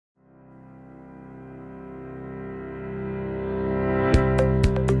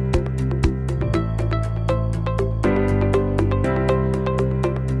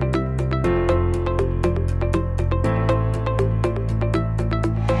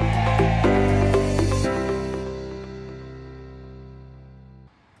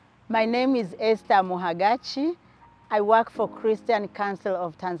My name is Esther Muhagachi. I work for Christian Council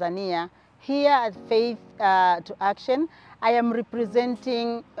of Tanzania. Here at Faith to Action, I am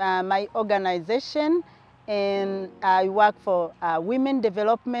representing my organization, and I work for Women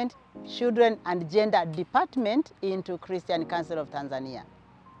Development, Children and Gender Department into Christian Council of Tanzania.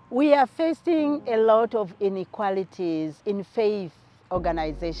 We are facing a lot of inequalities in faith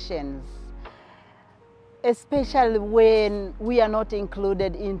organizations, especially when we are not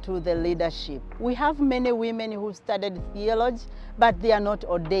included into the leadership. We have many women who studied theology, but they are not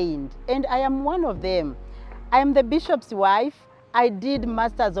ordained, and I am one of them. I am the bishop's wife. I did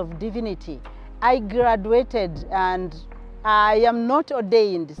Masters of Divinity. I graduated, and I am not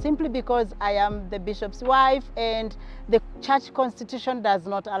ordained simply because I am the bishop's wife and the church constitution does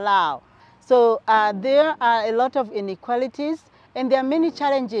not allow. So there are a lot of inequalities, and there are many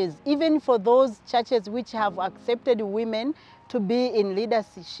challenges, even for those churches which have accepted women to be in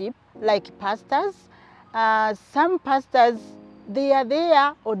leadership, like pastors. Some pastors, they are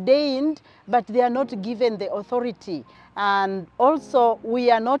there ordained, but they are not given the authority. And also, we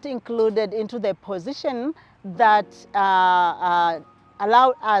are not included into the position that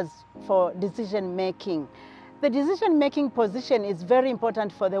allow us for decision making. The decision-making position is very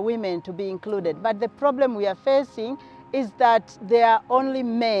important for the women to be included, but the problem we are facing is that there are only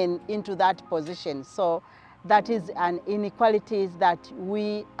men into that position. So that is an inequality that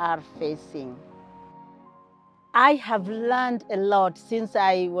we are facing. I have learned a lot since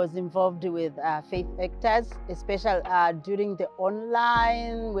I was involved with Faith Actors, especially during the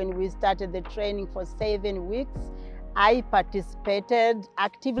online, when we started the training for 7 weeks. I participated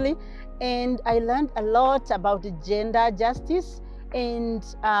actively, and I learned a lot about gender justice and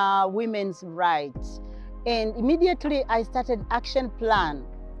women's rights. And immediately I started action plan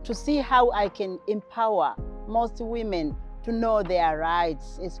to see how I can empower most women to know their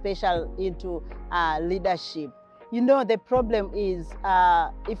rights, especially into leadership. You know, the problem is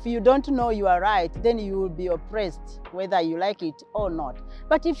if you don't know you are right, then you will be oppressed, whether you like it or not.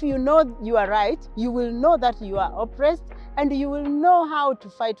 But if you know you are right, you will know that you are oppressed, and you will know how to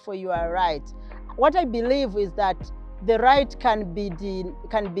fight for your right. What I believe is that the right can be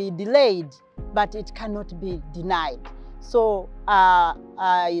delayed, but it cannot be denied. So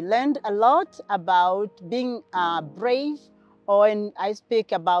I learned a lot about being brave, or when I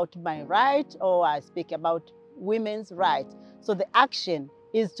speak about my right, or I speak about women's rights. So the action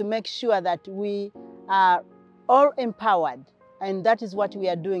is to make sure that we are all empowered, and that is what we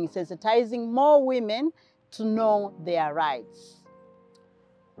are doing, sensitizing more women to know their rights.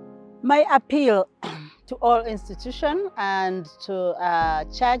 My appeal to all institutions and to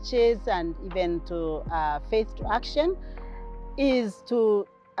churches and even to Faith to Action is to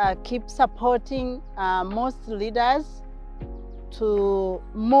keep supporting most leaders to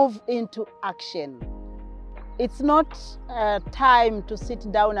move into action. It's not time to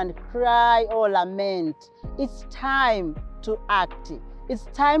sit down and cry or lament. It's time to act. It's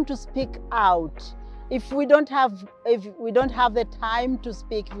time to speak out. If we don't have the time to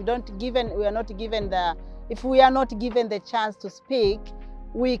speak, if we are not given the chance to speak,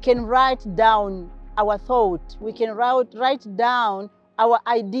 we can write down our thought. We can write down our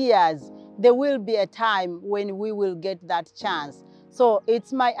ideas. There will be a time when we will get that chance. So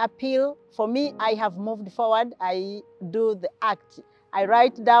it's my appeal. For me, I have moved forward. I do the act. I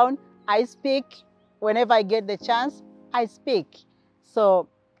write down, I speak. Whenever I get the chance, I speak. So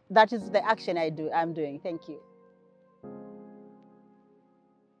that is the action I'm doing. Thank you.